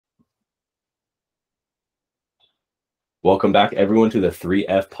Welcome back, everyone, to the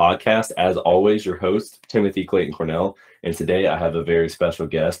 3F podcast. As always, your host, Timothy Clayton Cornell. And today I have a very special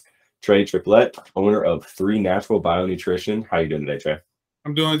guest, Trey Triplette, owner of 3Natural BioNutrition. How are you doing today, Trey?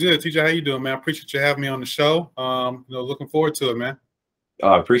 I'm doing good. TJ, how you doing, man? I appreciate you having me on the show. Looking forward to it, man.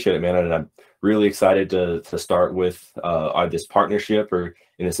 I appreciate it, man. And I'm really excited to start with this partnership or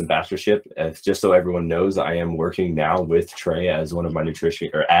in this ambassadorship. Just so everyone knows, I am working now with Trey as one of my nutrition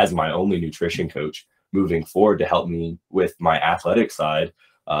or as my only nutrition coach moving forward to help me with my athletic side.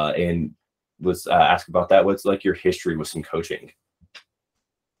 And was asked about that. What's like your history with some coaching?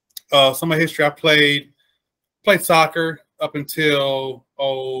 So my history, I played soccer up until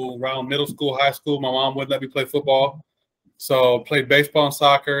around middle school, high school. My mom wouldn't let me play football. So played baseball and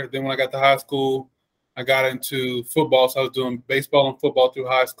soccer. Then when I got to high school, I got into football. So I was doing baseball and football through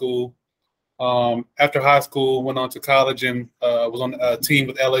high school. After high school, went on to college and was on a team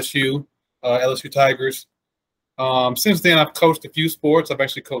with LSU Tigers. Since then, I've coached a few sports. I've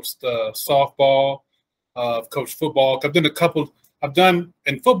actually coached softball. I've coached football. I've done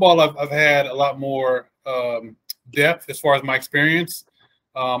in football. I've had a lot more depth as far as my experience.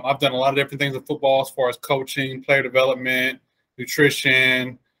 I've done a lot of different things in football as far as coaching, player development,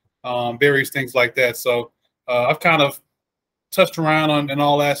 nutrition, various things like that. So I've kind of touched around in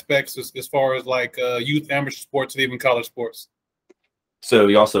all aspects as far as like youth, amateur sports, and even college sports. So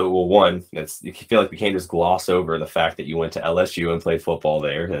you also, you feel like we can't just gloss over the fact that you went to LSU and played football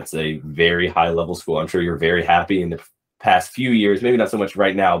there. That's a very high level school. I'm sure you're very happy in the past few years, maybe not so much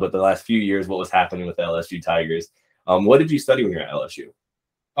right now, but the last few years, what was happening with the LSU Tigers. What did you study when you were at LSU?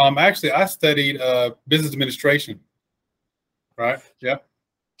 Actually, I studied business administration. Right. Yeah.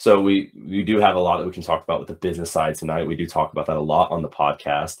 So we do have a lot that we can talk about with the business side tonight. We do talk about that a lot on the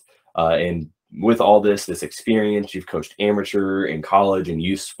podcast. And with all this experience, you've coached amateur in college and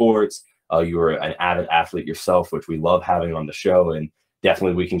youth sports. You were an avid athlete yourself, which we love having on the show. And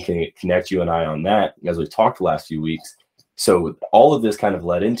definitely we can connect you and I on that as we've talked the last few weeks. So all of this kind of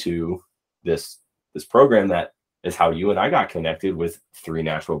led into this program that is how you and I got connected with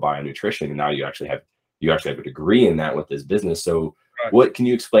 3Natural BioNutrition. And now you actually have a degree in that with this business. So right. What can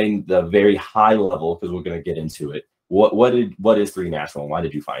you explain the very high level, because we're going to get into it. What is 3Natural and why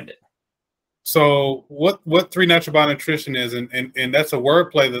did you find it? So what 3Natural BioNutrition is, and that's a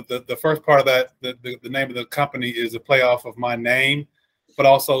wordplay. That the first part of that, the name of the company is a play off of my name, but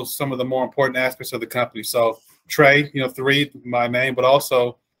also some of the more important aspects of the company. So Trey, 3, my name, but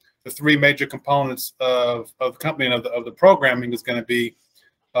also the 3 major components of the company and of the programming is going to be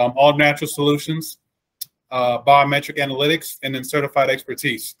all natural solutions, biometric analytics, and then certified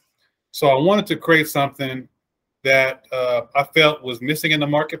expertise. So I wanted to create something that I felt was missing in the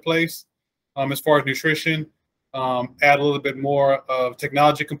marketplace. As far as nutrition, add a little bit more of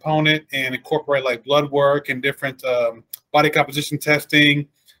technology component and incorporate like blood work and different body composition testing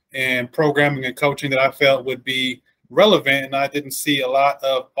and programming and coaching that I felt would be relevant, and I didn't see a lot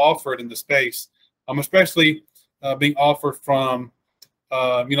of offered in the space, especially being offered from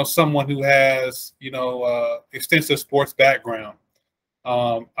someone who has extensive sports background.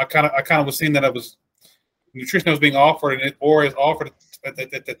 I kind of was seeing that it was nutrition that was being offered or is offered at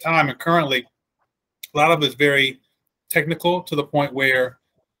the time and currently. A lot of it is very technical to the point where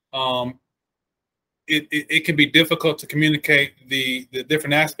it can be difficult to communicate the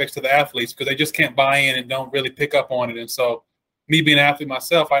different aspects to the athletes because they just can't buy in and don't really pick up on it. And so me being an athlete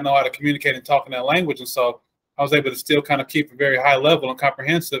myself, I know how to communicate and talk in that language. And so I was able to still kind of keep a very high level and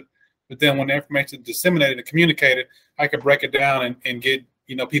comprehensive. But then when the information is disseminated and communicated, I could break it down and get,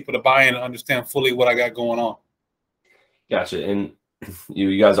 people to buy in and understand fully what I got going on. Gotcha. And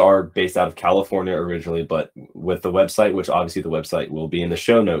you guys are based out of California originally, but with the website, which obviously the website will be in the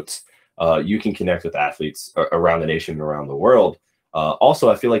show notes, you can connect with athletes around the nation and around the world. Also,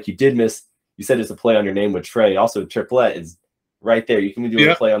 I feel like you said it's a play on your name with Trey. Also, Triplette is right there. You can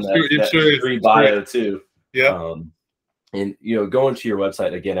do a play on that free bio too. Yeah. And going to your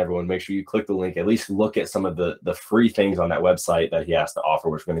website again, everyone, make sure you click the link. At least look at some of the free things on that website that he has to offer,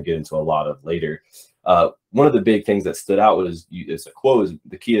 which we're going to get into a lot of later. One of the big things that stood out was it's a quote: is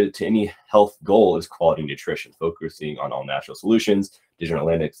the key to any health goal is quality nutrition, focusing on all natural solutions, digital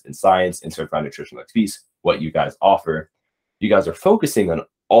analytics and science, and certified nutritional expertise. What you guys offer, you guys are focusing on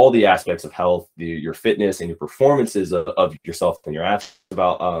all the aspects of health, your fitness and your performances of yourself and your athletes.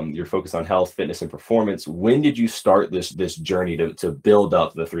 About your focus on health, fitness, and performance. When did you start this journey to build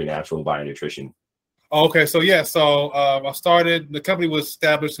up the 3Natural BioNutrition? Okay, so I started. The company was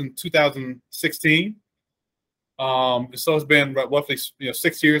established in 2016. So it's been roughly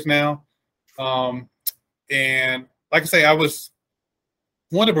 6 years now. And like I say, I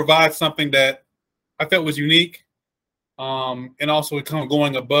wanted to provide something that I felt was unique, and also kind of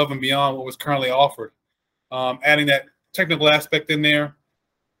going above and beyond what was currently offered. Adding that technical aspect in there,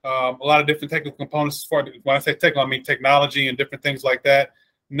 a lot of different technical components. When I say technical, I mean technology and different things like that,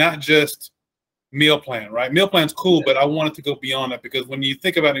 not just meal plan, right? Meal plan's cool, but I wanted to go beyond that, because when you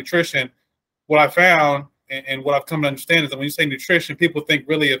think about nutrition, what I found and what I've come to understand is that when you say nutrition, people think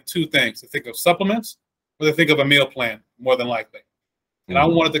really of two things. They think of supplements, or they think of a meal plan, more than likely. And I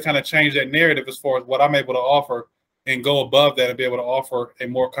wanted to kind of change that narrative as far as what I'm able to offer and go above that and be able to offer a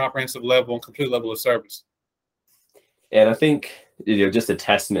more comprehensive level and complete level of service. And I think, just a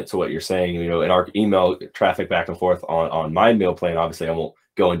testament to what you're saying, in our email traffic back and forth on my meal plan, obviously I won't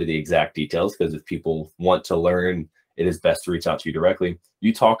go into the exact details, because if people want to learn, it is best to reach out to you directly.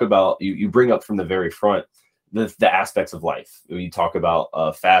 You talk about, you bring up from the very front, the aspects of life. You talk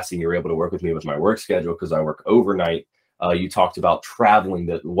about fasting. You're able to work with me with my work schedule because I work overnight. You talked about traveling,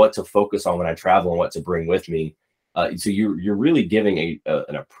 what to focus on when I travel and what to bring with me. So you're really giving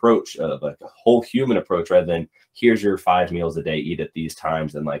an approach of like a whole human approach, rather than here's your 5 meals a day, eat at these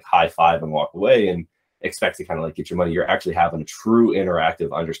times, and like high five and walk away and expect to kind of like get your money. You're actually having a true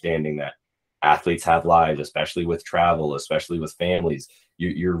interactive understanding that athletes have lives, especially with travel, especially with families.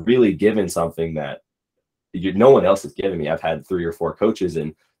 You're really given something that no one else is giving me. I've had 3 or 4 coaches,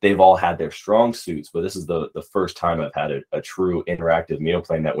 and they've all had their strong suits, but this is the first time I've had a true interactive meal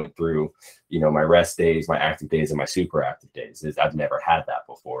plan that went through, my rest days, my active days, and my super active days. I've never had that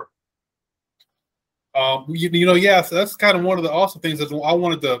before. Yeah, so that's kind of one of the awesome things is I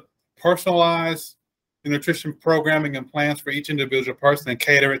wanted to personalize the nutrition programming and plans for each individual person and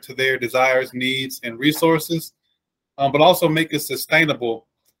cater it to their desires, needs, and resources, but also make it sustainable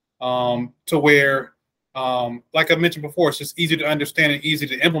to where, like I mentioned before, it's just easy to understand and easy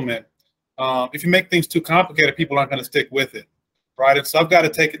to implement. If you make things too complicated, people aren't going to stick with it, right? And so I've got to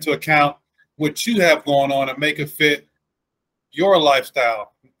take into account what you have going on and make it fit your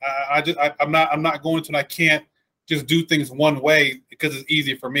lifestyle. I'm not going to, and I can't just do things one way because it's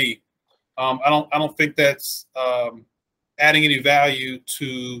easy for me. I don't think that's adding any value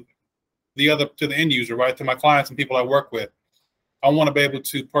to the end user, right? To my clients and people I work with. I want to be able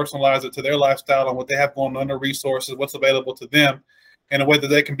to personalize it to their lifestyle and what they have going on, their resources, what's available to them, in a way that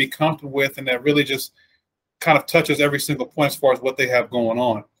they can be comfortable with, and that really just kind of touches every single point as far as what they have going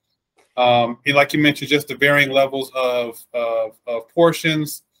on. And like you mentioned, just the varying levels of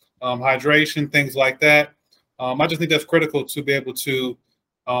portions, hydration, things like that. I just think that's critical to be able to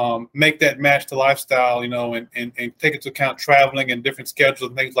make that match to lifestyle, and take into account traveling and different schedules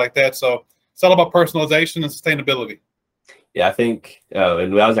and things like that. So it's all about personalization and sustainability. Yeah, I think,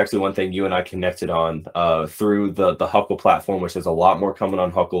 and that was actually one thing you and I connected on through the Huckle platform, which there's a lot more coming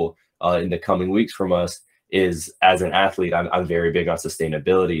on Huckle in the coming weeks from us, is as an athlete, I'm very big on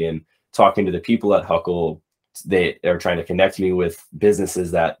sustainability, and talking to the people at Huckle, they are trying to connect me with businesses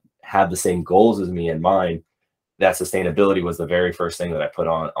that have the same goals as me and mine. That sustainability was the very first thing that I put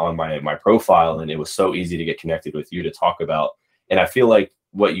on my profile, and it was so easy to get connected with you to talk about. And I feel like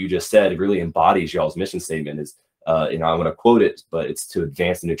what you just said really embodies y'all's mission statement. Is I'm going to quote it, but it's to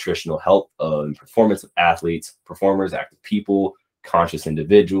advance the nutritional health and performance of athletes, performers, active people, conscious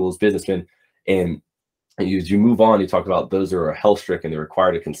individuals, businessmen. And as you move on, you talk about those who are health stricken, they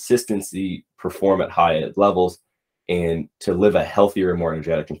require to consistency perform at high levels and to live a healthier, more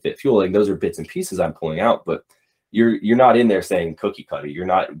energetic and fit fuel. Like, those are bits and pieces I'm pulling out, but you're not in there saying cookie cutter. You're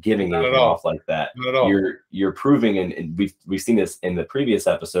not giving anything off like that. Not at all. You're proving, and we've seen this in the previous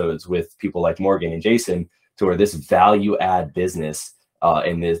episodes with people like Morgan and Jason, to where this value add business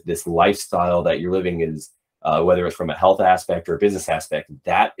and this lifestyle that you're living is, whether it's from a health aspect or a business aspect,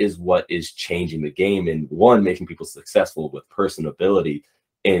 that is what is changing the game. And one, making people successful with personability,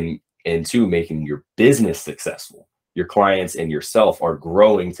 and 2, making your business successful. Your clients and yourself are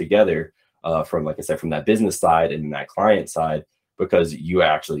growing together from, like I said, from that business side and that client side, because you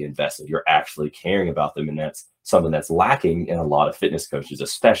actually invested, you're actually caring about them. And that's something that's lacking in a lot of fitness coaches,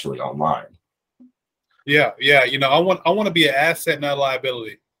 especially online. Yeah. I want to be an asset, not a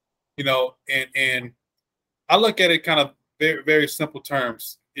liability. And I look at it kind of very, very simple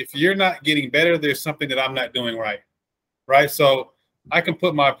terms. If you're not getting better, there's something that I'm not doing right. Right. So I can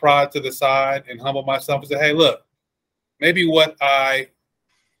put my pride to the side and humble myself and say, hey, look, maybe what I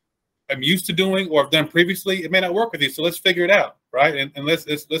am used to doing or have done previously, it may not work with you. So let's figure it out. Right. And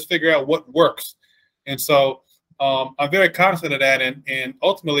let's figure out what works. And so I'm very cognizant of that. And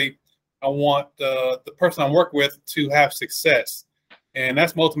ultimately, I want the person I work with to have success. And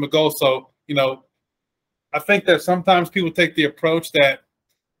that's my ultimate goal. So, I think that sometimes people take the approach that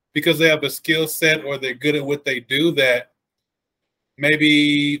because they have a skill set or they're good at what they do, that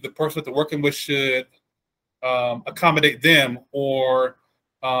maybe the person that they're working with should accommodate them or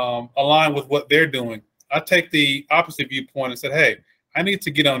align with what they're doing. I take the opposite viewpoint and said, hey, I need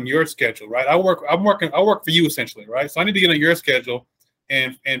to get on your schedule, right? I work for you essentially, right? So I need to get on your schedule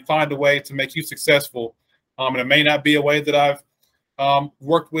and find a way to make you successful. And it may not be a way that I've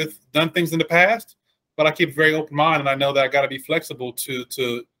done things in the past, but I keep a very open mind, and I know that I got to be flexible to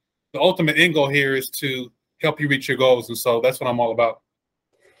the ultimate end goal here is to help you reach your goals. And so that's what I'm all about.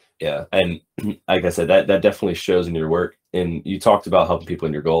 Yeah. And like I said, that definitely shows in your work. And you talked about helping people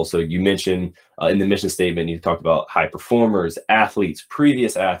in your goals. So you mentioned in the mission statement, you talked about high performers, athletes,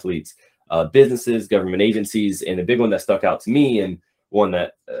 previous athletes, businesses, government agencies. And a big one that stuck out to me, and one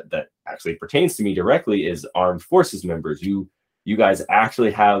that actually pertains to me directly, is armed forces members. You guys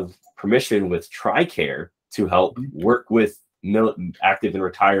actually have permission with TRICARE to help work with active and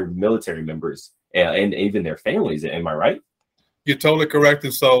retired military members and even their families. Am I right? You're totally correct.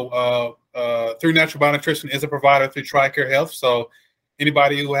 And so 3Natural BioNutrition is a provider through TRICARE Health. So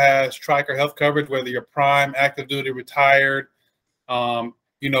anybody who has TRICARE Health coverage, whether you're prime, active duty, retired, you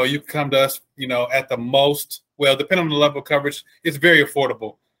can come to us, at the most, well, depending on the level of coverage, it's very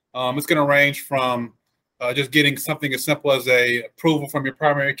affordable. It's going to range from just getting something as simple as a approval from your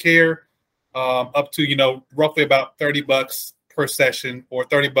primary care up to, roughly about $30 per session or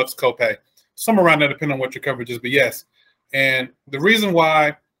 $30 copay. Somewhere around there, depending on what your coverage is. But yes. And the reason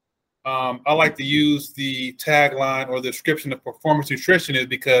why I like to use the tagline or the description of performance nutrition is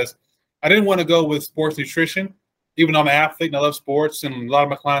because I didn't want to go with sports nutrition, even though I'm an athlete and I love sports and a lot of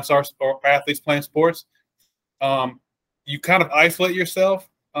my clients are athletes playing sports. You kind of isolate yourself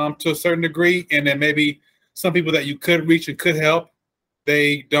to a certain degree, and then maybe some people that you could reach and could help,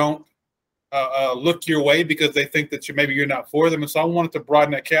 they don't look your way because they think that maybe you're not for them. And so I wanted to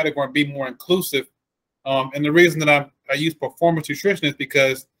broaden that category and be more inclusive. And the reason that I use performance nutrition is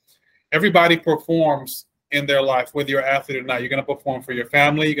because everybody performs in their life, whether you're an athlete or not. You're going to perform for your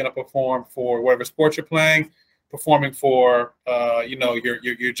family. You're going to perform for whatever sport you're playing, performing for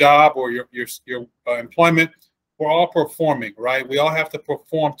your job or your employment. We're all performing, right? We all have to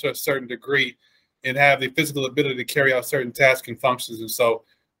perform to a certain degree and have the physical ability to carry out certain tasks and functions. And so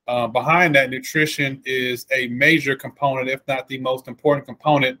behind that, nutrition is a major component, if not the most important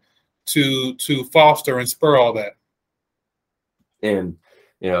component, to foster and spur all that. And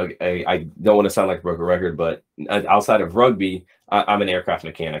I don't want to sound like a broken record, but outside of rugby, I'm an aircraft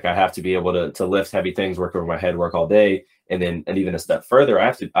mechanic. I have to be able to lift heavy things, work over my head, work all day, and even a step further, I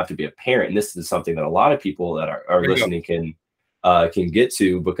have to be a parent. And this is something that a lot of people that are listening can get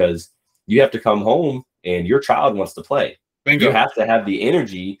to, because you have to come home and your child wants to play. Bingo. You have to have the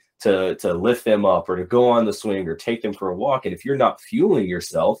energy to lift them up or to go on the swing or take them for a walk. And if you're not fueling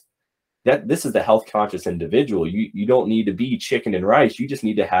yourself, this is the health conscious individual. You don't need to be chicken and rice. You just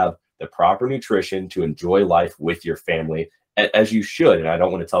need to have the proper nutrition to enjoy life with your family, as you should. And I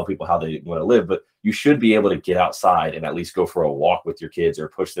don't want to tell people how they want to live, but you should be able to get outside and at least go for a walk with your kids or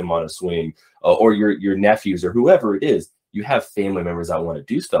push them on a swing, or your nephews or whoever it is. You have family members that want to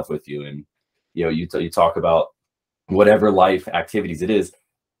do stuff with you. And, you talk about whatever life activities it is.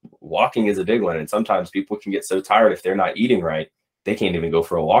 Walking is a big one. And sometimes people can get so tired if they're not eating right, they can't even go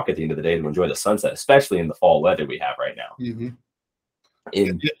for a walk at the end of the day to enjoy the sunset, especially in the fall weather we have right now. Mm-hmm.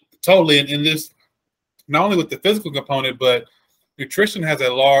 Totally. And this, not only with the physical component, but nutrition has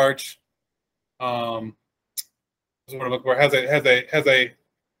a large, has a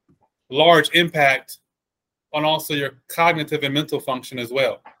large impact on also your cognitive and mental function as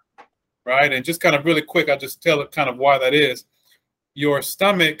well, right? And just kind of really quick, I'll just tell it kind of why that is. Your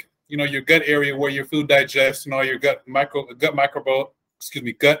stomach, your gut area where your food digests and all your gut microbiome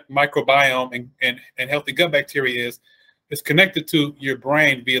and healthy gut bacteria is connected to your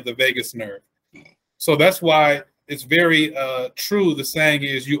brain via the vagus nerve. So that's why it's very true. The saying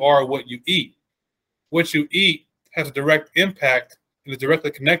is, you are what you eat. What you eat has a direct impact and is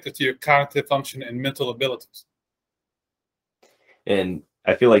directly connected to your cognitive function and mental abilities. And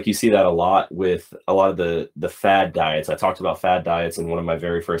I feel like you see that a lot with a lot of the fad diets. I talked about fad diets in one of my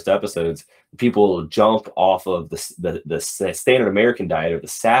very first episodes. People jump off of the standard American diet or the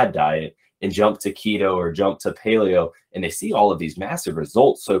SAD diet and jump to keto or jump to paleo, and they see all of these massive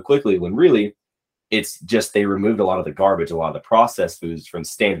results so quickly, when really it's just they removed a lot of the garbage, a lot of the processed foods from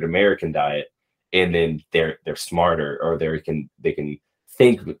standard American diet, and then they're smarter, or they can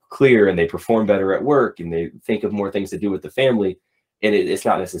think clear, and they perform better at work, and they think of more things to do with the family. And it's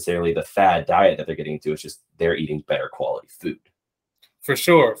not necessarily the fad diet that they're getting into. It's just they're eating better quality food. For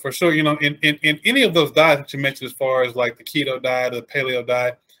sure. In any of those diets that you mentioned, as far as like the keto diet or the paleo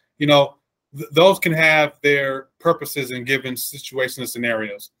diet, those can have their purposes in given situations and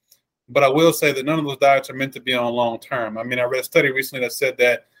scenarios. But I will say that none of those diets are meant to be on long term. I mean, I read a study recently that said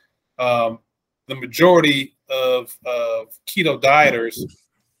that the majority of keto dieters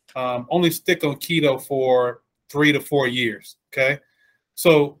only stick on keto for 3 to 4 years. Okay.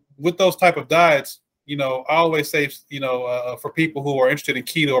 So with those type of diets, I always say, for people who are interested in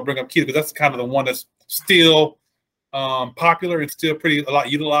keto or bring up keto, because that's kind of the one that's still popular and still a lot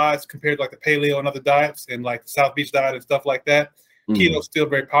utilized compared to like the paleo and other diets and like the South Beach diet and stuff like that. Keto is still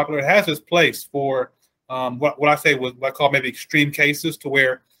very popular. It has its place for what I say was what I call maybe extreme cases, to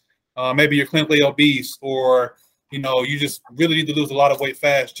where maybe you're clinically obese, or you just really need to lose a lot of weight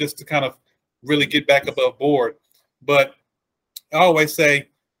fast just to kind of really get back above board. But I always say,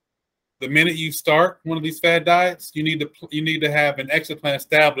 the minute you start one of these fad diets, you need to have an exit plan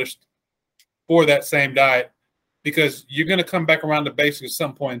established for that same diet, because you're going to come back around to basics at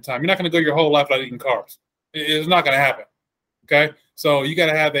some point in time. You're not going to go your whole life without eating carbs. It's not going to happen. Okay, so you got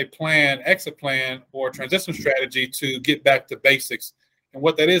to have a exit plan, or transition strategy to get back to basics. And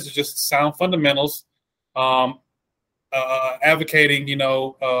what that is just sound fundamentals, advocating,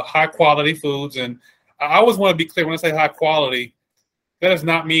 high quality foods. And I always want to be clear when I say high quality, that does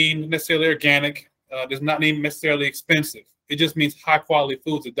not mean necessarily organic, does not mean necessarily expensive. It just means high quality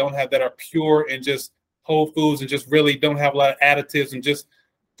foods that are pure and just whole foods, and just really don't have a lot of additives, and just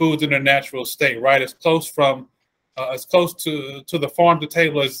foods in their natural state, right? As close to the farm to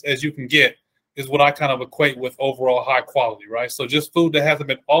table as you can get is what I kind of equate with overall high quality, right? So just food that hasn't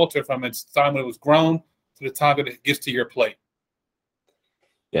been altered from its time when it was grown to the time that it gets to your plate.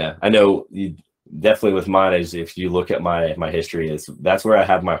 Yeah, I know you definitely with mine, is if you look at my history, that's where I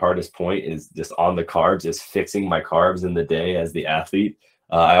have my hardest point, is just on the carbs, is fixing my carbs in the day as the athlete.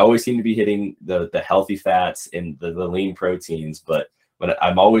 I always seem to be hitting the healthy fats and the lean proteins, but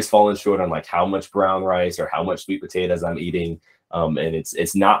I'm always falling short on like how much brown rice or how much sweet potatoes I'm eating. And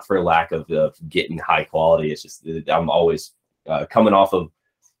it's not for lack of getting high quality. It's just I'm always coming off of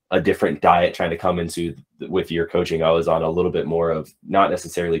a different diet, trying to come into with your coaching. I was on a little bit more of not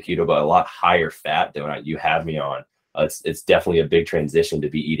necessarily keto, but a lot higher fat than you have me on. It's definitely a big transition to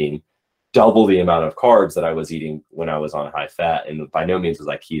be eating double the amount of carbs that I was eating when I was on high fat. And by no means was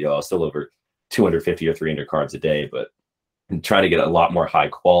I keto. I was still over 250 or 300 carbs a day, but trying to get a lot more high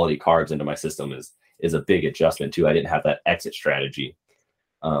quality carbs into my system is a big adjustment too. I didn't have that exit strategy.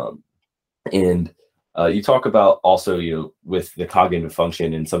 And you talk about also, with the cognitive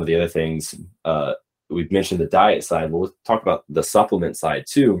function and some of the other things, we've mentioned the diet side. Well, let's talk about the supplement side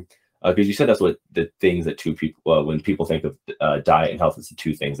too, because you said that's what the things that when people think of diet and health, it's the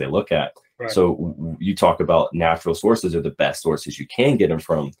two things they look at. Right. So you talk about natural sources are the best sources you can get them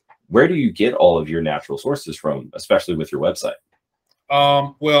from. Where do you get all of your natural sources from, especially with your website?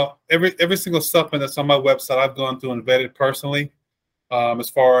 Well, every single supplement that's on my website, I've gone through and vetted personally, as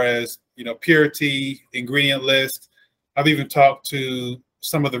far as, purity, ingredient list. I've even talked to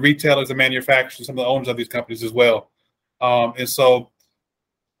some of the retailers and manufacturers, some of the owners of these companies as well. And so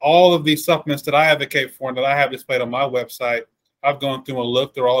all of these supplements that I advocate for and that I have displayed on my website, I've gone through and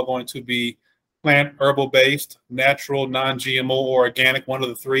looked. They're all going to be plant, herbal-based, natural, non-GMO, or organic, one of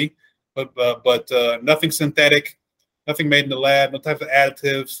the three, but nothing synthetic, nothing made in the lab, no types of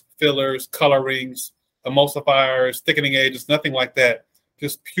additives, fillers, colorings, emulsifiers, thickening agents, nothing like that.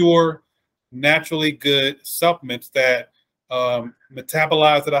 Just pure, naturally good supplements that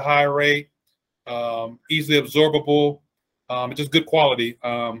metabolize at a high rate, easily absorbable, and just good quality.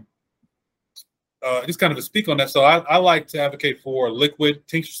 Just kind of to speak on that. So I like to advocate for liquid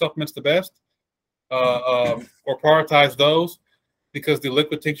tincture supplements the best, or prioritize those, because the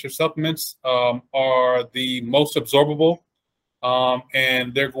liquid tincture supplements are the most absorbable,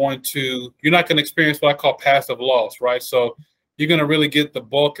 and you're not going to experience what I call passive loss, right? So you're going to really get the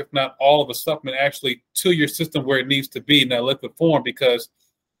bulk, if not all of the supplement actually to your system where it needs to be in that liquid form, because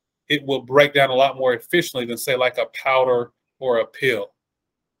it will break down a lot more efficiently than, say, like a powder or a pill.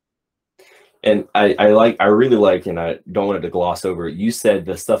 And I really like, and I don't want it to gloss over, you said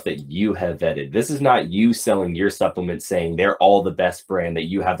the stuff that you have vetted. This is not you selling your supplements saying they're all the best brand, that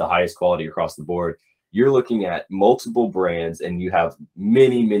you have the highest quality across the board. You're looking at multiple brands, and you have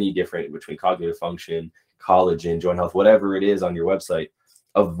many, many different, between cognitive function, collagen, joint health, whatever it is on your website,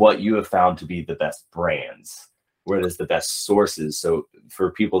 of what you have found to be the best brands, where there's the best sources. So for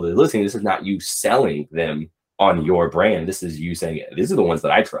people that are listening, this is not you selling them on your brand. This is you saying, these are the ones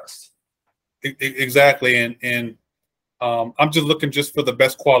that I trust. Exactly. And I'm just looking just for the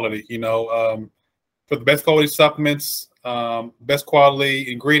best quality, for the best quality supplements, best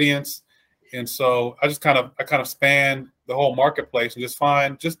quality ingredients. And so I kind of span the whole marketplace and just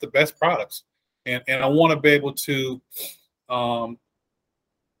find just the best products. And I want to be able to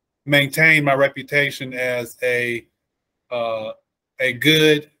maintain my reputation as a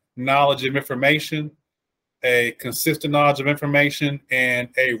good knowledge of information, a consistent knowledge of information, and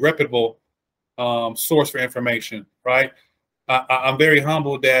a reputable source for information, right? I'm very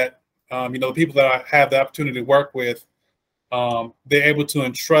humbled that, the people that I have the opportunity to work with, they're able to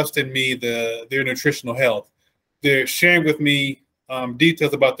entrust in me their nutritional health. They're sharing with me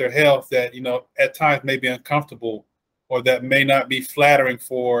details about their health that, at times may be uncomfortable or that may not be flattering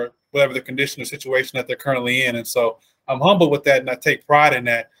for whatever the condition or situation that they're currently in. And so I'm humble with that, and I take pride in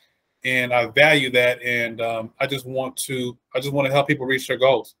that, and I value that. And I just want to help people reach their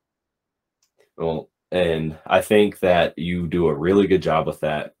goals. Well, and I think that you do a really good job with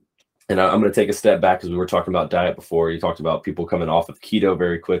that. And I'm going to take a step back, because we were talking about diet before. You talked about people coming off of keto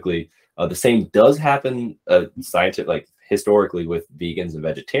very quickly. The same does happen like historically with vegans and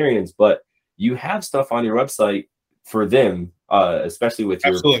vegetarians, but you have stuff on your website for them, especially with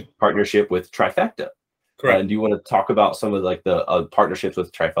your partnership with Trifecta. Correct. And do you want to talk about some of like the partnerships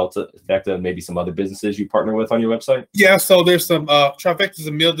with Trifecta and maybe some other businesses you partner with on your website? Yeah, so there's some Trifecta is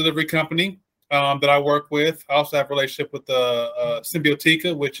a meal delivery company that I work with. I also have a relationship with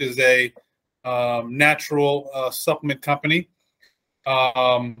Symbiotica, which is a natural supplement company.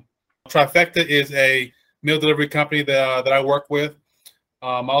 Trifecta is a meal delivery company that I work with.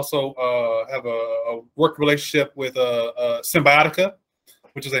 I also have a work relationship with Symbiotica,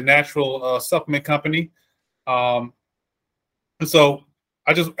 which is a natural supplement company. And so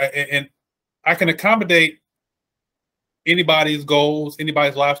I can accommodate anybody's goals,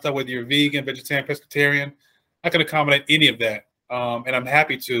 anybody's lifestyle, whether you're vegan, vegetarian, pescatarian. I can accommodate any of that, and I'm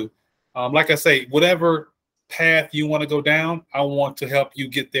happy to. Like I say, whatever path you want to go down, I want to help you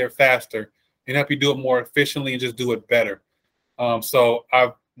get there faster and help you do it more efficiently and just do it better. So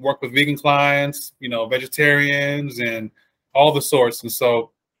I've worked with vegan clients, vegetarians, and all the sorts. And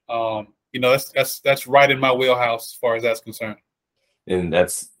so, that's right in my wheelhouse as far as that's concerned. And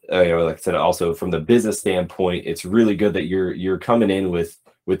that's, like I said, also from the business standpoint, it's really good that you're coming in with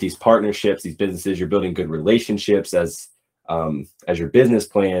these partnerships, these businesses. You're building good relationships as your business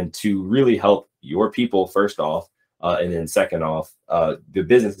plan to really help your people first off, and then second off, the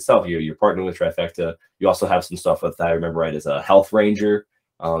business itself. You're partnering with Trifecta. You also have some stuff with, I remember right, as a Health Ranger,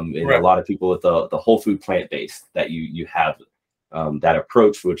 and Right. a lot of people with the whole food plant based that you have that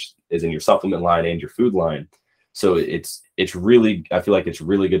approach, which is in your supplement line and your food line. So it's really, I feel like it's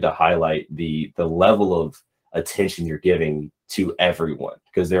really good to highlight the level of attention you're giving to everyone,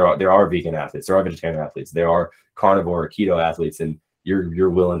 because there are vegan athletes, there are vegetarian athletes, there are carnivore or keto athletes, and you're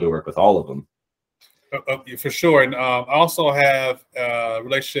willing to work with all of them. For sure. And I also have a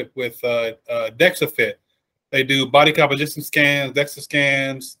relationship with DexaFit. They do body composition scans, DEXA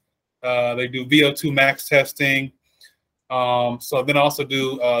scans. They do VO2 max testing. So then I also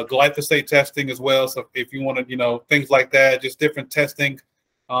do glyphosate testing as well. So if you want to, things like that, just different testing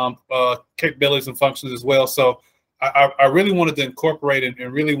capabilities and functions as well. So I really wanted to incorporate it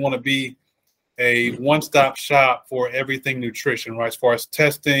and really want to be a one-stop shop for everything nutrition, right? As far as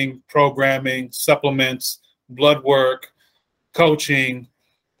testing, programming, supplements, blood work, coaching,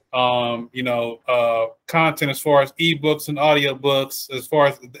 content as far as ebooks and audiobooks, as far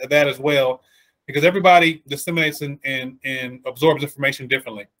as that as well. Because everybody disseminates and absorbs information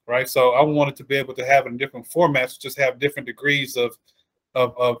differently, right? So I wanted to be able to have it in different formats, just have different degrees of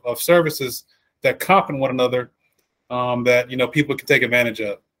services that complement one another, that people can take advantage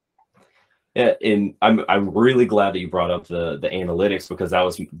of. Yeah, and I'm really glad that you brought up the analytics, because that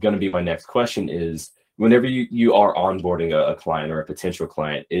was going to be my next question. Is whenever you are onboarding a client or a potential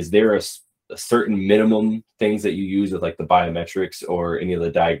client, is there a certain minimum things that you use with like the biometrics or any of the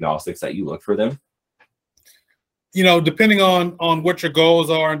diagnostics that you look for them? Depending on what your goals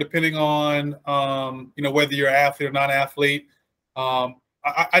are, and depending on whether you're an athlete or non-athlete,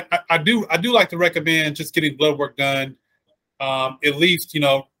 I do like to recommend just getting blood work done at least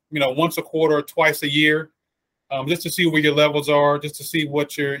once a quarter or twice a year, just to see where your levels are, just to see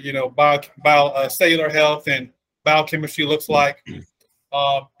what your cellular health and biochemistry looks like.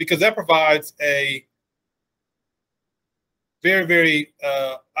 Because that provides a very, very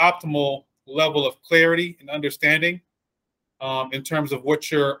optimal level of clarity and understanding in terms of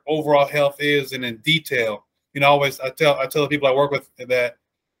what your overall health is, and in detail. I tell the people I work with that,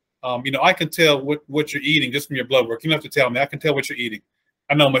 I can tell what you're eating just from your blood work. You don't have to tell me. I can tell what you're eating.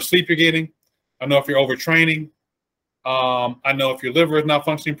 I know how much sleep you're getting. I know if you're overtraining. I know if your liver is not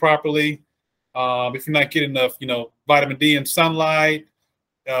functioning properly. If you're not getting enough, vitamin D and sunlight.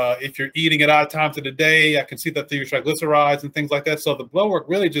 If you're eating at odd times of the day, I can see that through your triglycerides and things like that. So the blood work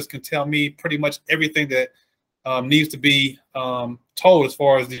really just can tell me pretty much everything that needs to be told as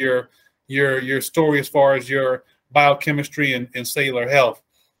far as your story, as far as your biochemistry and cellular health.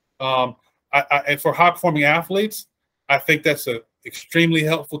 And for high performing athletes, I think that's an extremely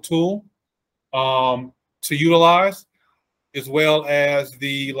helpful tool to utilize, as well as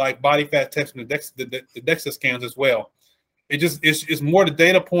the body fat test and the DEXA scans as well. It's more the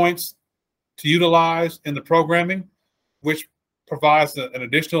data points to utilize in the programming, which provides an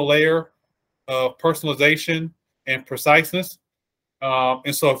additional layer of personalization and preciseness.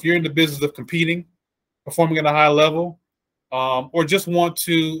 And so if you're in the business of competing, performing at a high level, or just want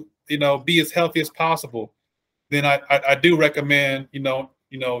to, be as healthy as possible, then I do recommend,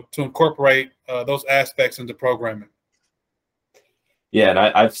 to incorporate those aspects into programming. Yeah, and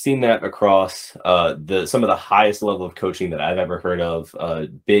I've seen that across some of the highest level of coaching that I've ever heard of.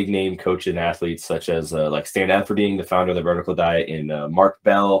 Big name coaches and athletes such as like Stan Efferding, the founder of the Vertical Diet, and Mark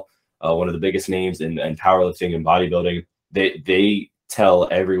Bell, one of the biggest names in powerlifting and bodybuilding. They tell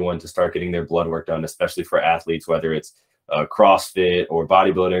everyone to start getting their blood work done, especially for athletes, whether it's CrossFit or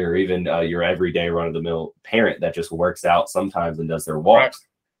bodybuilding, or even your everyday run-of-the-mill parent that just works out sometimes and does their walks.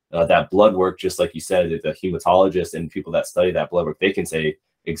 Right. That blood work, just like you said, the hematologist and people that study that blood work, they can say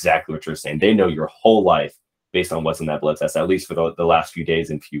exactly what you're saying. They know your whole life based on what's in that blood test, at least for the last few days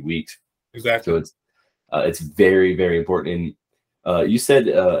and few weeks. Exactly. So it's very, very important. And you said,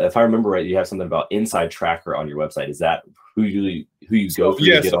 if I remember right, you have something about Inside Tracker on your website. Is that who you go through?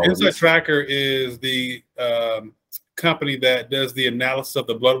 Yes, Inside Tracker is the company that does the analysis of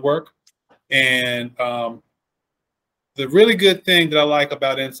the blood work. And the really good thing that I like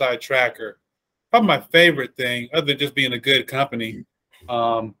about Inside Tracker, probably my favorite thing, other than just being a good company,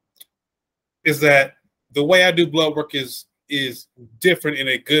 is that the way I do blood work is different in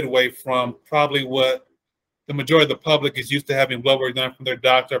a good way from probably what the majority of the public is used to having blood work done from their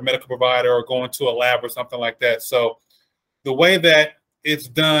doctor, medical provider, or going to a lab or something like that. So the way that it's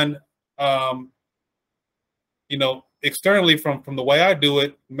done, externally from the way I do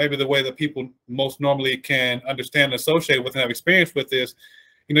it, maybe the way that people most normally can understand and associate with and have experience with is,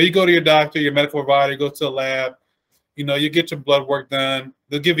 you go to your doctor, your medical provider, you go to a lab, you get your blood work done.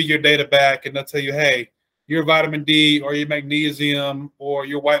 They'll give you your data back and they'll tell you, hey, your vitamin D or your magnesium or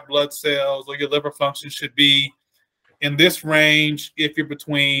your white blood cells or your liver function should be in this range if you're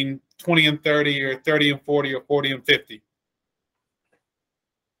between 20 and 30 or 30 and 40 or 40 and 50.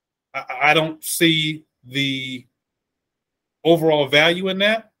 I don't see the overall value in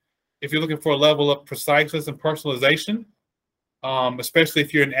that if you're looking for a level of preciseness and personalization, especially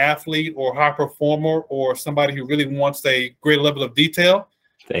if you're an athlete or high performer or somebody who really wants a great level of detail.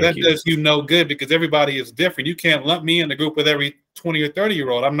 That does you no good, because everybody is different. You can't lump me in the group with every 20 or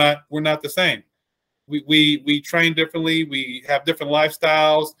 30-year-old. We're not the same. We train differently. We have different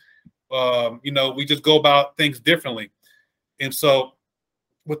lifestyles. We just go about things differently. And so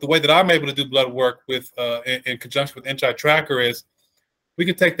with the way that I'm able to do blood work with in conjunction with Inside Tracker is we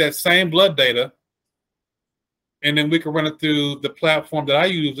can take that same blood data and then we can run it through the platform that I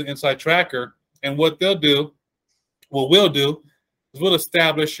use, the Inside Tracker. And what we'll do is we'll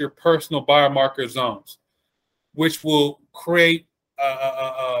establish your personal biomarker zones, which will create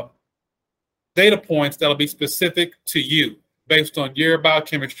data points that'll be specific to you based on your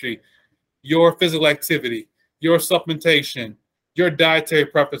biochemistry, your physical activity, your supplementation, your dietary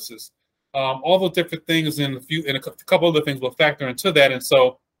preferences, all those different things, and a couple other things will factor into that. And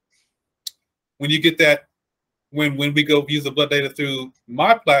so when you get that, when we go use the blood data through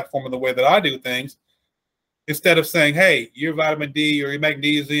my platform and the way that I do things, instead of saying, hey, your vitamin D or your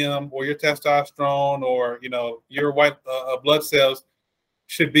magnesium or your testosterone or, your white blood cells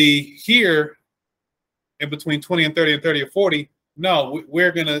should be here in between 20 and 30 and 30 or 40. No,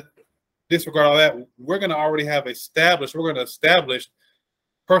 we're going to disregard all that. We're going to establish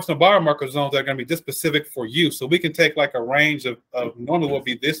personal biomarker zones that are going to be just specific for you. So we can take like a range of normally will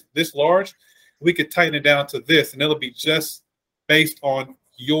be this large. We could tighten it down to this, and it'll be just based on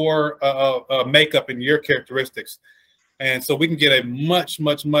your makeup and your characteristics. And so we can get a much,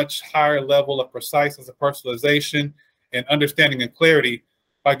 much, much higher level of preciseness and personalization and understanding and clarity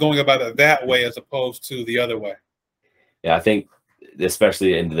by going about it that way as opposed to the other way. Yeah, I think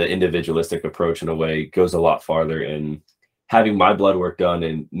especially in the individualistic approach in a way goes a lot farther in having my blood work done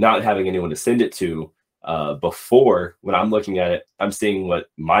and not having anyone to send it to. Before, when I'm looking at it, I'm seeing what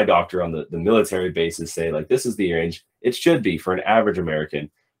my doctor on the military bases say, like, this is the range it should be for an average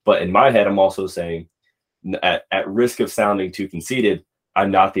American. But in my head, I'm also saying, at risk of sounding too conceited, I'm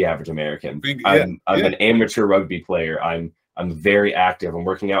not the average American. I'm an amateur rugby player. I'm very active. I'm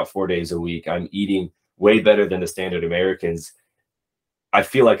working out 4 days a week. I'm eating way better than the standard Americans. I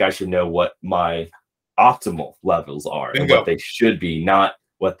feel like I should know what my optimal levels are and what they should be, not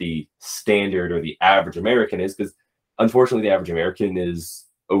what the standard or the average American is. Because unfortunately, the average American is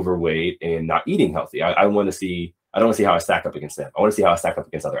overweight and not eating healthy. I want to see. I don't want to see how I stack up against them. I want to see how I stack up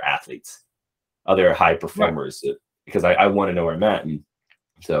against other athletes, other high performers, because I want to know where I'm at. And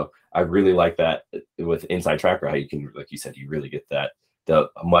so I really like that with Inside Tracker, how you can, like you said, you really get that the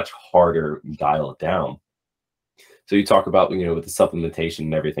much harder dial it down. So you talk about, you know, with the supplementation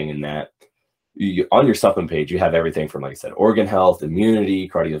and everything in that. On your supplement page, you have everything from, like I said, organ health, immunity,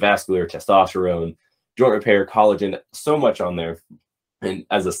 cardiovascular, testosterone, joint repair, collagen, so much on there. And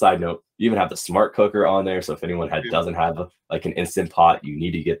as a side note, you even have the smart cooker on there. So if anyone doesn't have like an instant pot, you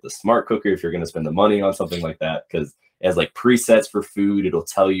need to get the smart cooker if you're going to spend the money on something like that, because it has like presets for food. It'll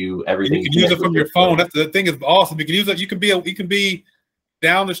tell you everything. You can use it from your phone. That's the thing is awesome. You can use it. You can be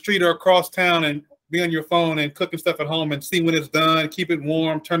down the street or across town and be on your phone and cooking stuff at home and see when it's done, keep it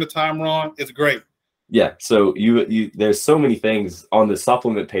warm, turn the timer on. It's great. Yeah. So you there's so many things on the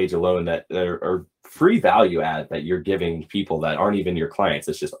supplement page alone that are free value add that you're giving people that aren't even your clients.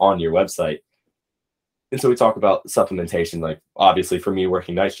 It's just on your website. And so we talk about supplementation. Like obviously for me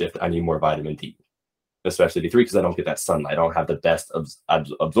working night shift, I need more vitamin D, especially D3, because I don't get that sunlight. I don't have the best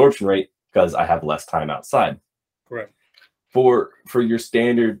absorption rate because I have less time outside. Correct. For your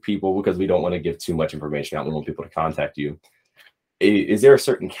standard people, because we don't want to give too much information out, we want people to contact you. Is there a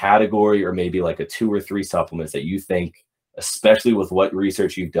certain category or maybe like a 2 or 3 supplements that you think, especially with what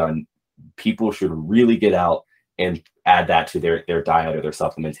research you've done, people should really get out and add that to their diet or their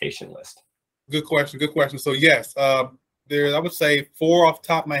supplementation list? Good question. Good question. So yes, there I would say 4 off the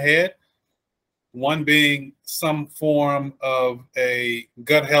top of my head. One being some form of a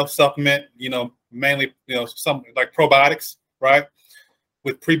gut health supplement, you know, mainly, you know, some like probiotics, right?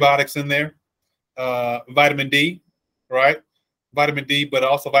 With prebiotics in there. Vitamin D, right? Vitamin D, but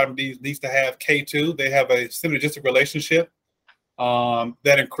also vitamin D needs to have K2. They have a synergistic relationship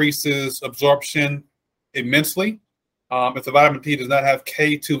that increases absorption immensely. If the vitamin D does not have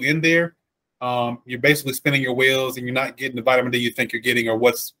K2 in there, you're basically spinning your wheels and you're not getting the vitamin D you think you're getting or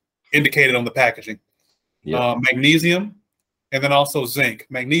what's indicated on the packaging. Yeah. Magnesium, and then also zinc.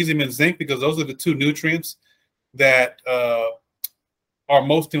 Magnesium and zinc, because those are the 2 nutrients that are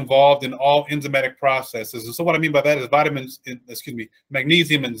most involved in all enzymatic processes. And so what I mean by that is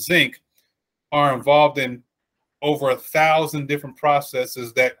magnesium and zinc are involved in over 1,000 different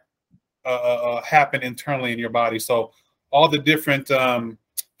processes that happen internally in your body. So all the different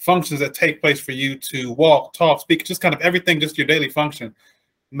functions that take place for you to walk, talk, speak, just kind of everything, just your daily function.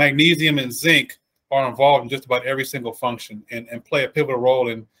 Magnesium and zinc are involved in just about every single function and play a pivotal role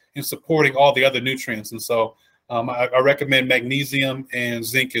in supporting all the other nutrients. And so I recommend magnesium and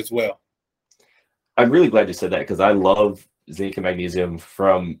zinc as well. I'm really glad you said that, because I love zinc and magnesium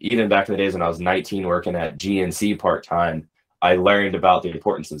from even back in the days when I was 19 working at GNC part-time. I learned about the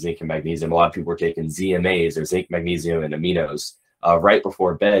importance of zinc and magnesium. A lot of people were taking ZMAs or zinc, magnesium, and aminos right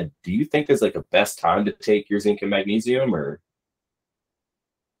before bed. Do you think there's like a best time to take your zinc and magnesium, or?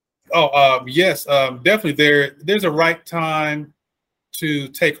 Yes, definitely. There's a right time to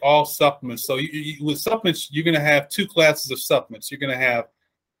take all supplements. So with supplements, you're going to have 2 classes of supplements. You're going to have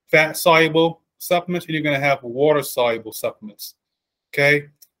fat-soluble supplements and you're going to have water-soluble supplements. Okay.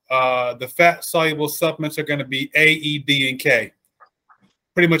 The fat-soluble supplements are going to be A, E, D, and K.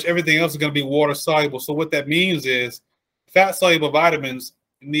 Pretty much everything else is going to be water-soluble. So what that means is fat-soluble vitamins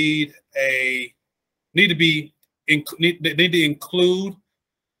need to include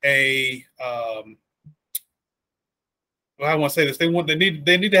a I want to say this. They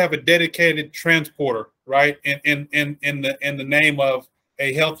need to have a dedicated transporter, right? In the name of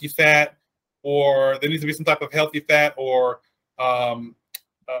a healthy fat, or there needs to be some type of healthy fat or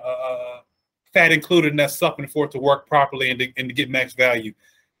fat included in that supplement for it to work properly and to get max value.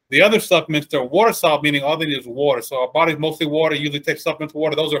 The other supplements, they're water soluble, meaning all they need is water. So our body's mostly water. Usually take supplements with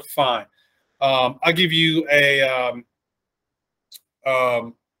water. Those are fine. I'll give you an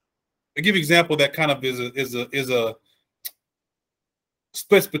example that kind of is a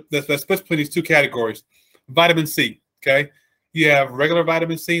split between these 2 categories. Vitamin C. Okay, you have regular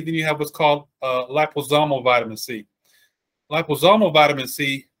vitamin C, then you have what's called liposomal vitamin C. Liposomal vitamin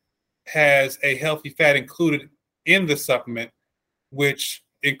C has a healthy fat included in the supplement, which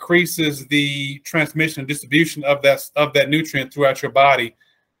increases the transmission and distribution of that nutrient throughout your body,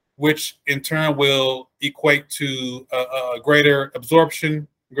 which in turn will equate to a greater absorption,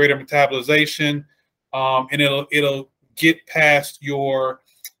 greater metabolization, and it'll get past your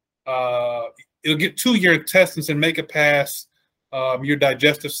it'll get to your intestines and make it past your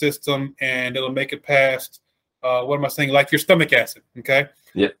digestive system, and it'll make it past what am I saying, like your stomach acid. Okay.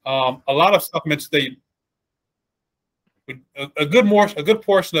 Yeah. A lot of supplements, they a good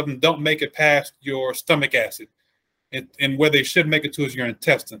portion of them don't make it past your stomach acid, and where they should make it to is your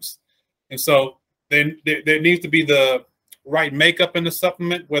intestines. And so then there needs to be the right makeup in the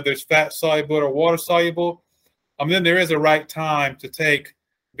supplement, whether it's fat soluble or water soluble. Then there is a right time to take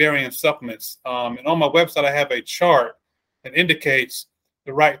various supplements. And on my website, I have a chart that indicates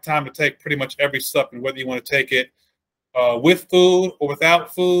the right time to take pretty much every supplement, whether you want to take it with food or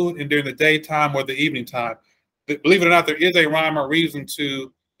without food, and during the daytime or the evening time. But believe it or not, there is a rhyme or reason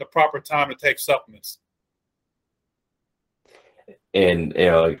to the proper time to take supplements. And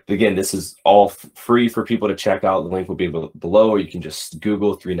again, this is all free for people to check out. The link will be below, or you can just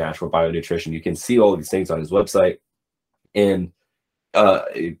Google 3Natural BioNutrition. You can see all of these things on his website. And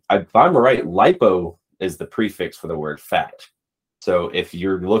if I'm right, lipo is the prefix for the word fat. So if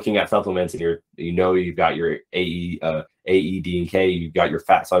you're looking at supplements and you've got your AE, D, and K, you've got your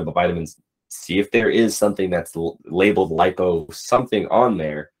fat soluble vitamins, see if there is something that's labeled lipo something on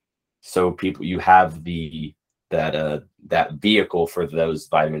there, so you have that vehicle for those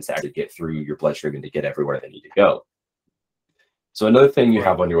vitamins to actually get through your bloodstream and to get everywhere they need to go. So another thing you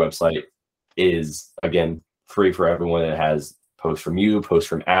have on your website is, again, free for everyone. It has posts from you, posts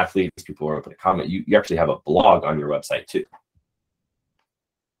from athletes, people are open to comment. You actually have a blog on your website too.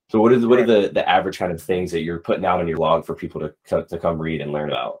 So what are the average kind of things that you're putting out on your blog for people to come read and learn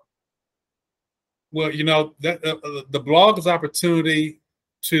about? Well, the blog is opportunity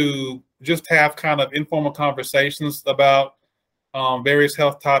to just have kind of informal conversations about various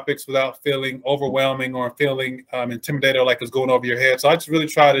health topics without feeling overwhelming or feeling intimidated or like it's going over your head. So I just really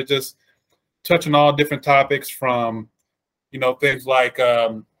try to just touch on all different topics, from things like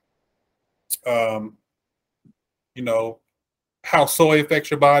how soy affects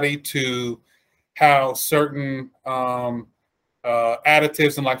your body, to how certain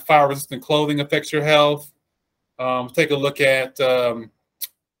additives and like fire-resistant clothing affects your health. Take a look at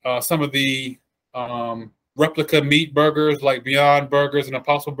some of the replica meat burgers like Beyond Burgers and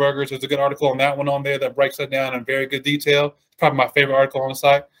Impossible Burgers. There's a good article on that one on there that breaks that down in very good detail. It's probably my favorite article on the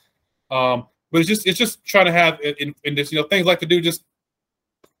site. But it's just trying to have in this, things like to do, just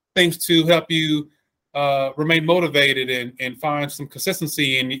things to help you remain motivated and find some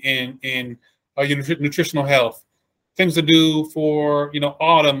consistency in your nutritional health. Things to do for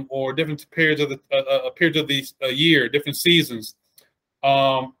autumn or different periods of the year, different seasons.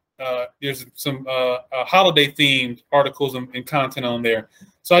 There's some holiday themed articles and content on there.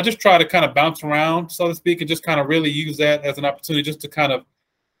 So I just try to kind of bounce around, so to speak, and just kind of really use that as an opportunity just to kind of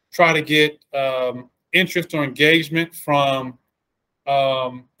try to get interest or engagement from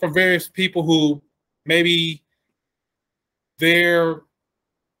various people who maybe their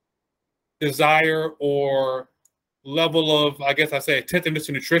desire or level of, I guess I say, attentiveness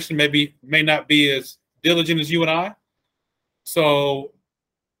to nutrition may not be as diligent as you and I. So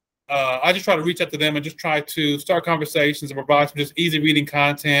I just try to reach out to them and just try to start conversations and provide some just easy reading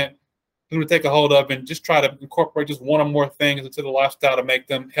content for them to take a hold of, and just try to incorporate just one or more things into the lifestyle to make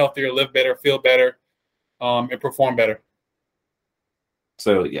them healthier, live better, feel better, and perform better.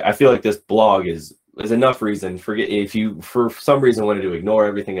 So yeah, I feel like this blog is enough reason. Forget if you for some reason wanted to ignore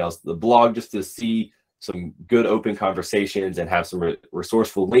everything else, the blog, just to see some good open conversations and have some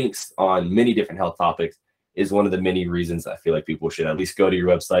resourceful links on many different health topics, is one of the many reasons I feel like people should at least go to your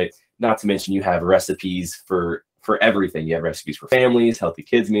website. Not to mention you have recipes for everything. You have recipes for families, healthy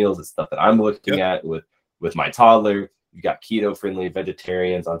kids meals. It's stuff that I'm looking at with my toddler. You got keto friendly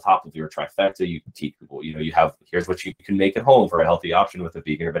vegetarians on top of your trifecta. You can teach people, here's what you can make at home for a healthy option with a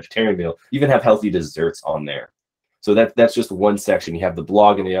vegan or vegetarian meal. You even have healthy desserts on there. So that's just one section. You have the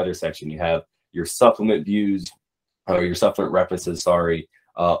blog in the other section. You have your supplement views, or your supplement references, sorry.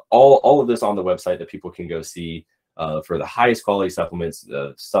 All of this on the website that people can go see for the highest quality supplements,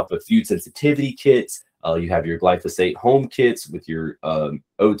 stuff with food sensitivity kits. You have your glyphosate home kits with your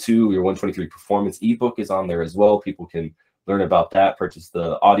O2, your 123 performance ebook is on there as well. People can learn about that. Purchase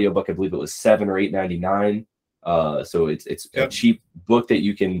the audiobook. I believe it was $7 or $8.99. So it's a cheap book that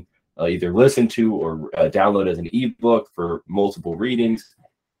you can either listen to or download as an ebook for multiple readings.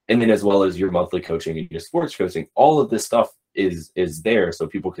 And then as well as your monthly coaching and your sports coaching, all of this stuff is there, so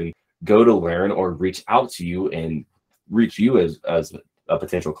people can go to learn or reach out to you and reach you as a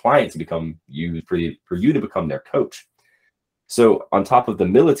potential client to become you for you to become their coach. So on top of the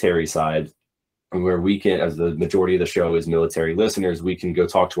military side, where we can, as the majority of the show is military listeners, we can go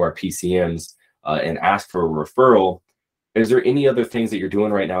talk to our PCMs and ask for a referral. Is there any other things that you're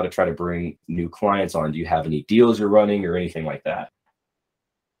doing right now to try to bring new clients on? Do you have any deals you're running or anything like that?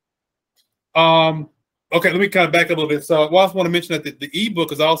 Okay, let me kind of back up a little bit. So I also want to mention that the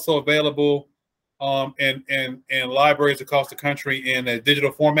ebook is also available and libraries across the country in a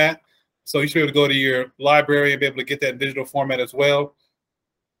digital format. So you should be able to go to your library and be able to get that in digital format as well.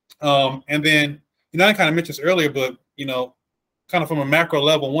 And then, I kind of mentioned this earlier, but, kind of from a macro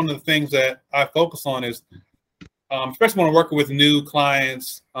level, one of the things that I focus on is, especially when I'm working with new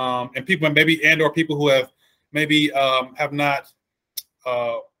clients and people maybe or people who have maybe have not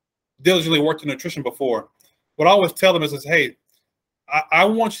diligently worked in nutrition before. What I always tell them is, hey, I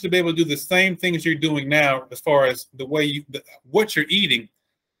want you to be able to do the same things you're doing now as far as the way what you're eating,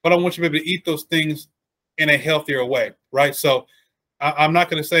 but I want you to be able to eat those things in a healthier way, right? So I'm not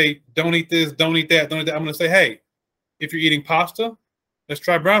going to say, don't eat this, don't eat that, don't eat that. I'm going to say, hey, if you're eating pasta, let's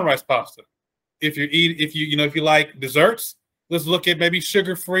try brown rice pasta. If you like desserts, let's look at maybe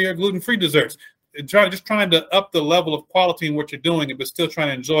sugar-free or gluten-free desserts. Trying to up the level of quality in what you're doing, but still trying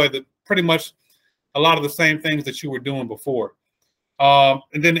to enjoy pretty much a lot of the same things that you were doing before. And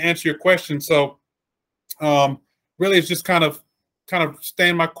then to answer your question, so really it's just kind of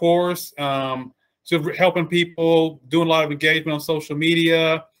staying my course, so helping people, doing a lot of engagement on social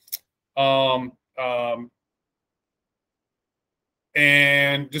media,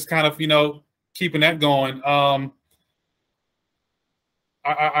 and just kind of, keeping that going.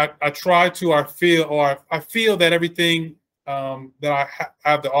 I try to, I feel that everything that I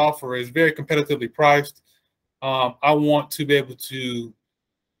have to offer is very competitively priced. I want to be able to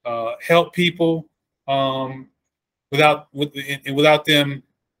help people without them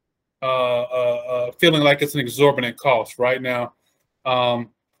feeling like it's an exorbitant cost right now.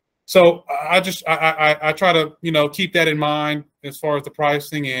 So I try to, keep that in mind as far as the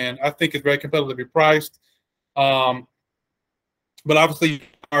pricing, and I think it's very competitively priced. But obviously,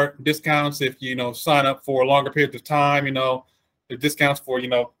 there are discounts if you sign up for a longer period of time. The discounts for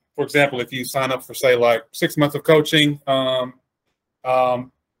for example, if you sign up for say like 6 months of coaching at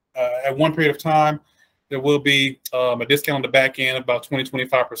one period of time, there will be a discount on the back end of about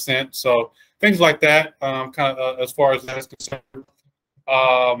 20-25%. So things like that, kind of as far as that is concerned.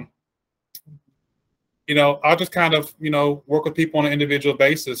 I'll just kind of work with people on an individual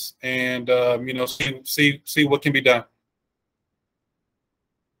basis and see what can be done.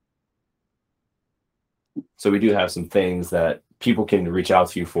 So we do have some things that people can reach out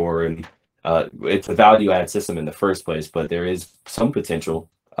to you for, and it's a value add system in the first place, but there is some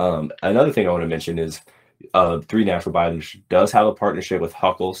potential. Another thing I want to mention is 3Natural BioNutrition does have a partnership with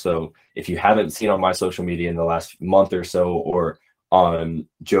Huckle. So if you haven't seen on my social media in the last month or so, or on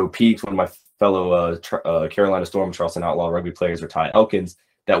Joe Peaks, one of my fellow Carolina Storm, Charleston Outlaw rugby players, or Ty Elkins,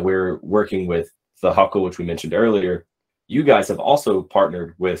 that we're working with the Huckle, which we mentioned earlier. You guys have also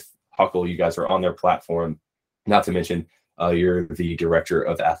partnered with Huckle. You guys are on their platform. Not to mention, you're the director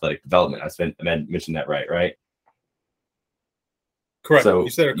of athletic development. I mentioned that right? Correct. So you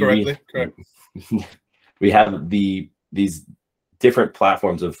said it correctly. Correct. We have these different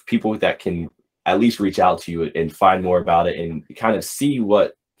platforms of people that can at least reach out to you and find more about it and kind of see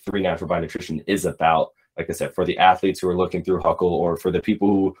what 3Natural BioNutrition is about. Like I said, for the athletes who are looking through Huckle, or for the people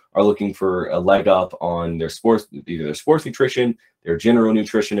who are looking for a leg up on their sports, either their sports nutrition, their general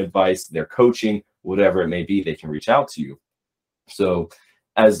nutrition advice, their coaching, whatever it may be, they can reach out to you. So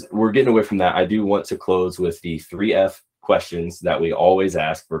as we're getting away from that, I do want to close with the 3F questions that we always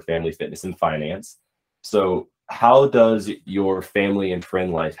ask for family, fitness, and finance. So how does your family and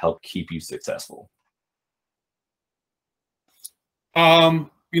friend life help keep you successful?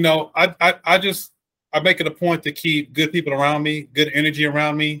 I make it a point to keep good people around me, good energy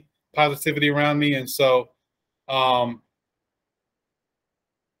around me, positivity around me. And so I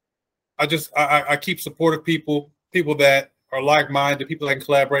keep supportive people that are like-minded, people I can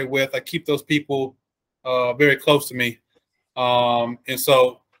collaborate with. I keep those people very close to me. And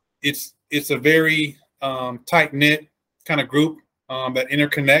so it's a very tight-knit kind of group that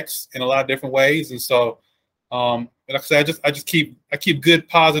interconnects in a lot of different ways. And so like I said, I keep good,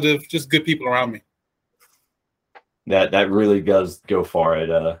 positive, just good people around me. That really does go far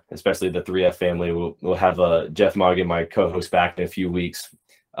at especially the 3F family. We'll have Jeff Moggan, my co-host, back in a few weeks.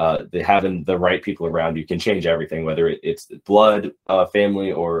 Having the right people around you can change everything, whether it's blood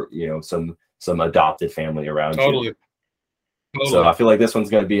family or some adopted family around you. Totally. So I feel like this one's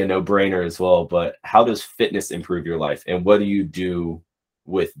going to be a no-brainer as well. But how does fitness improve your life, and what do you do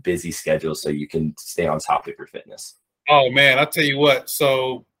with busy schedules so you can stay on top of your fitness? Oh man, I'll tell you what.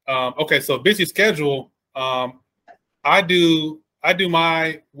 So so busy schedule. I do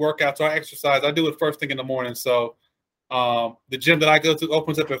my workouts, or I exercise. I do it first thing in the morning. So the gym that I go to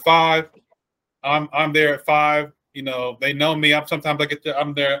opens up at 5. I'm there at 5. They know me. Sometimes I get there.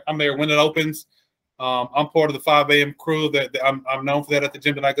 I'm there when it opens. I'm part of the 5 a.m. crew that I'm known for that at the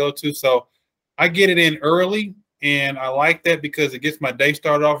gym that I go to. So I get it in early, and I like that because it gets my day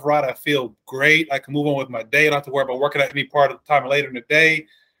started off right. I feel great. I can move on with my day. I don't have to worry about working out any part of the time later in the day.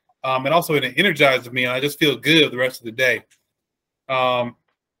 And also it energizes me, and I just feel good the rest of the day. And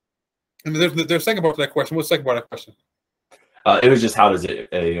there's a second part to that question. What's the second part of that question? It was just how does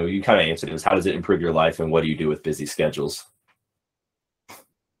it, you kind of answered it. It was how does it improve your life, and what do you do with busy schedules?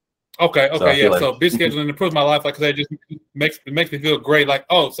 Okay, So I yeah. feel like So busy scheduling improves my life, like I said, it just makes me feel great. Like,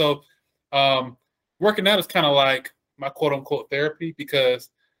 working out is kind of like my quote unquote therapy, because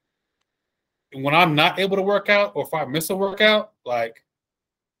when I'm not able to work out, or if I miss a workout, like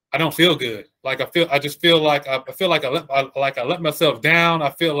I don't feel good. Like I just feel like I let myself down. I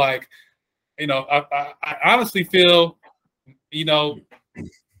feel like, I honestly feel,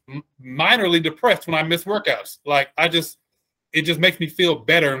 minorly depressed when I miss workouts. Like it just makes me feel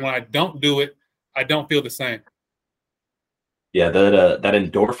better. And when I don't do it, I don't feel the same. Yeah, that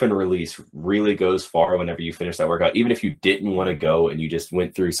endorphin release really goes far whenever you finish that workout. Even if you didn't want to go and you just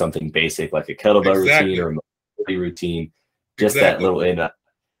went through something basic like a kettlebell routine or a mobility routine, just that little. And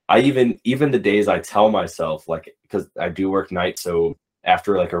I even the days I tell myself, like, because I do work nights, so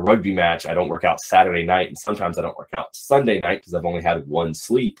after like a rugby match, I don't work out Saturday night, and sometimes I don't work out Sunday night because I've only had one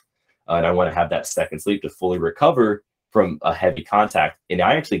sleep, and I want to have that second sleep to fully recover from a heavy contact. And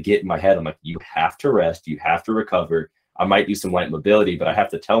I actually get in my head, I'm like, you have to rest, you have to recover. I might do some light mobility, but I have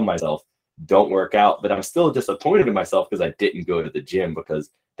to tell myself, don't work out. But I'm still disappointed in myself because I didn't go to the gym, because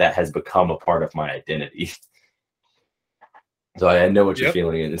that has become a part of my identity. So I know what you're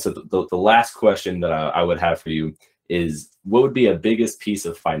feeling. And so the last question that I would have for you is, what would be a biggest piece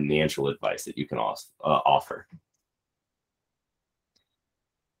of financial advice that you can offer?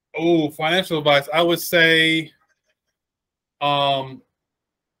 Oh, financial advice. I would say,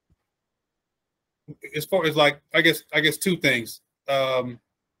 as far as like, I guess two things. I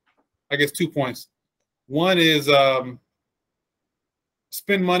guess 2 points. One is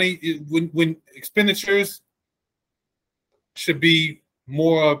spend money when expenditures should be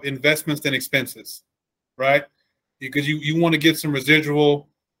more of investments than expenses, right? Because you want to get some residual,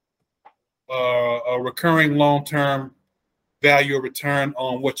 a recurring long-term value or return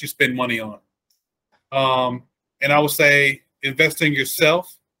on what you spend money on. And I would say invest in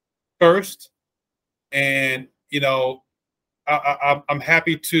yourself first. And, I'm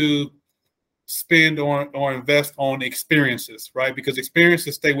happy to spend or invest on experiences, right? Because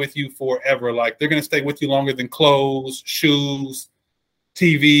experiences stay with you forever. Like, they're going to stay with you longer than clothes, shoes,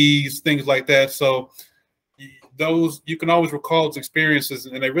 TVs, things like that. So those, you can always recall those experiences,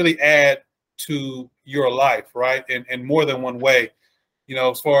 and they really add to your life, right? In more than one way,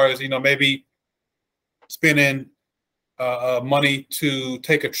 as far as, maybe spending money to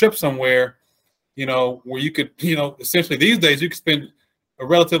take a trip somewhere, where you could, essentially these days you could spend a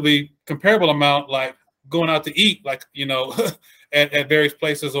relatively comparable amount, like going out to eat, like, at various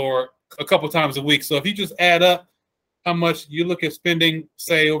places, or a couple times a week. So if you just add up how much you look at spending,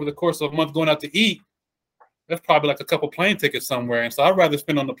 say, over the course of a month going out to eat, that's probably like a couple plane tickets somewhere. And so I'd rather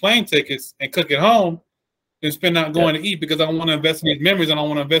spend on the plane tickets and cook at home than spend out going to eat, because I want to invest in these memories, and I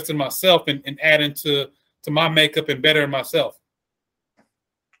want to invest in myself and add into my makeup and better in myself.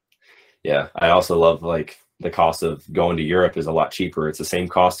 Yeah, I also love, like, the cost of going to Europe is a lot cheaper. It's the same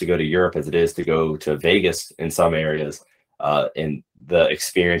cost to go to Europe as it is to go to Vegas in some areas. And the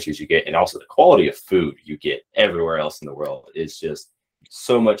experiences you get, and also the quality of food you get everywhere else in the world, is just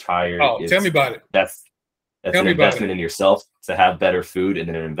so much higher. Oh, tell me about it. That's an investment in yourself to have better food, and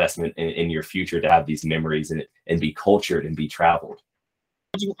then an investment in your future to have these memories and be cultured and be traveled.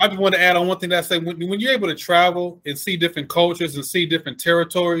 I just want to add on one thing that I say, when you're able to travel and see different cultures and see different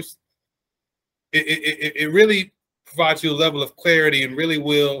territories, it really provides you a level of clarity, and really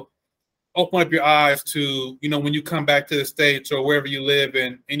will open up your eyes to, when you come back to the States or wherever you live,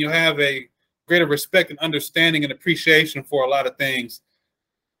 and you'll have a greater respect and understanding and appreciation for a lot of things.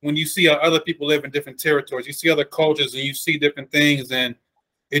 When you see how other people live in different territories, you see other cultures, and you see different things, and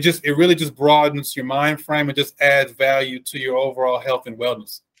it really just broadens your mind frame, and just adds value to your overall health and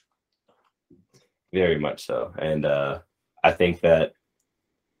wellness. Very much so. And I think that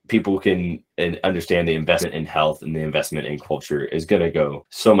people can understand the investment in health and the investment in culture is going to go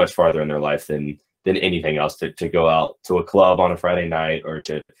so much farther in their life than anything else. To go out to a club on a Friday night, or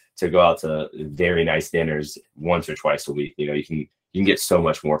to go out to very nice dinners once or twice a week. You can get so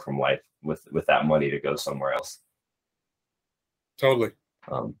much more from life with that money to go somewhere else. Totally.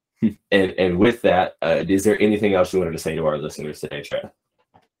 And with that, is there anything else you wanted to say to our listeners today, Trey?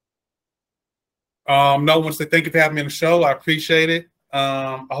 No, I want to say thank you for having me on the show. I appreciate it.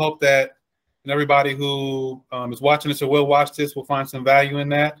 I hope that everybody who is watching this or will watch this will find some value in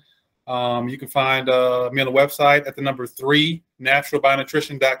that. You can find me on the website at the number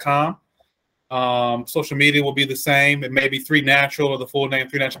 3naturalbionutrition.com. Social media will be the same. It may be 3Natural or the full name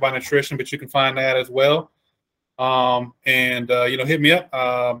 3Natural Bionutrition, but you can find that as well. Hit me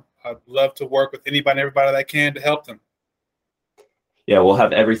up. I'd love to work with anybody and everybody that can to help them. Yeah, we'll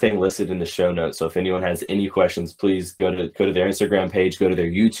have everything listed in the show notes. So if anyone has any questions, please go to their Instagram page, go to their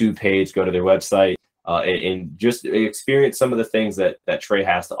YouTube page, go to their website, and just experience some of the things that Trey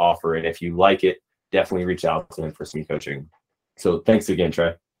has to offer. And if you like it, definitely reach out to him for some coaching. So thanks again,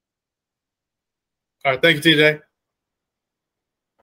 Trey. All right. Thank you, TJ.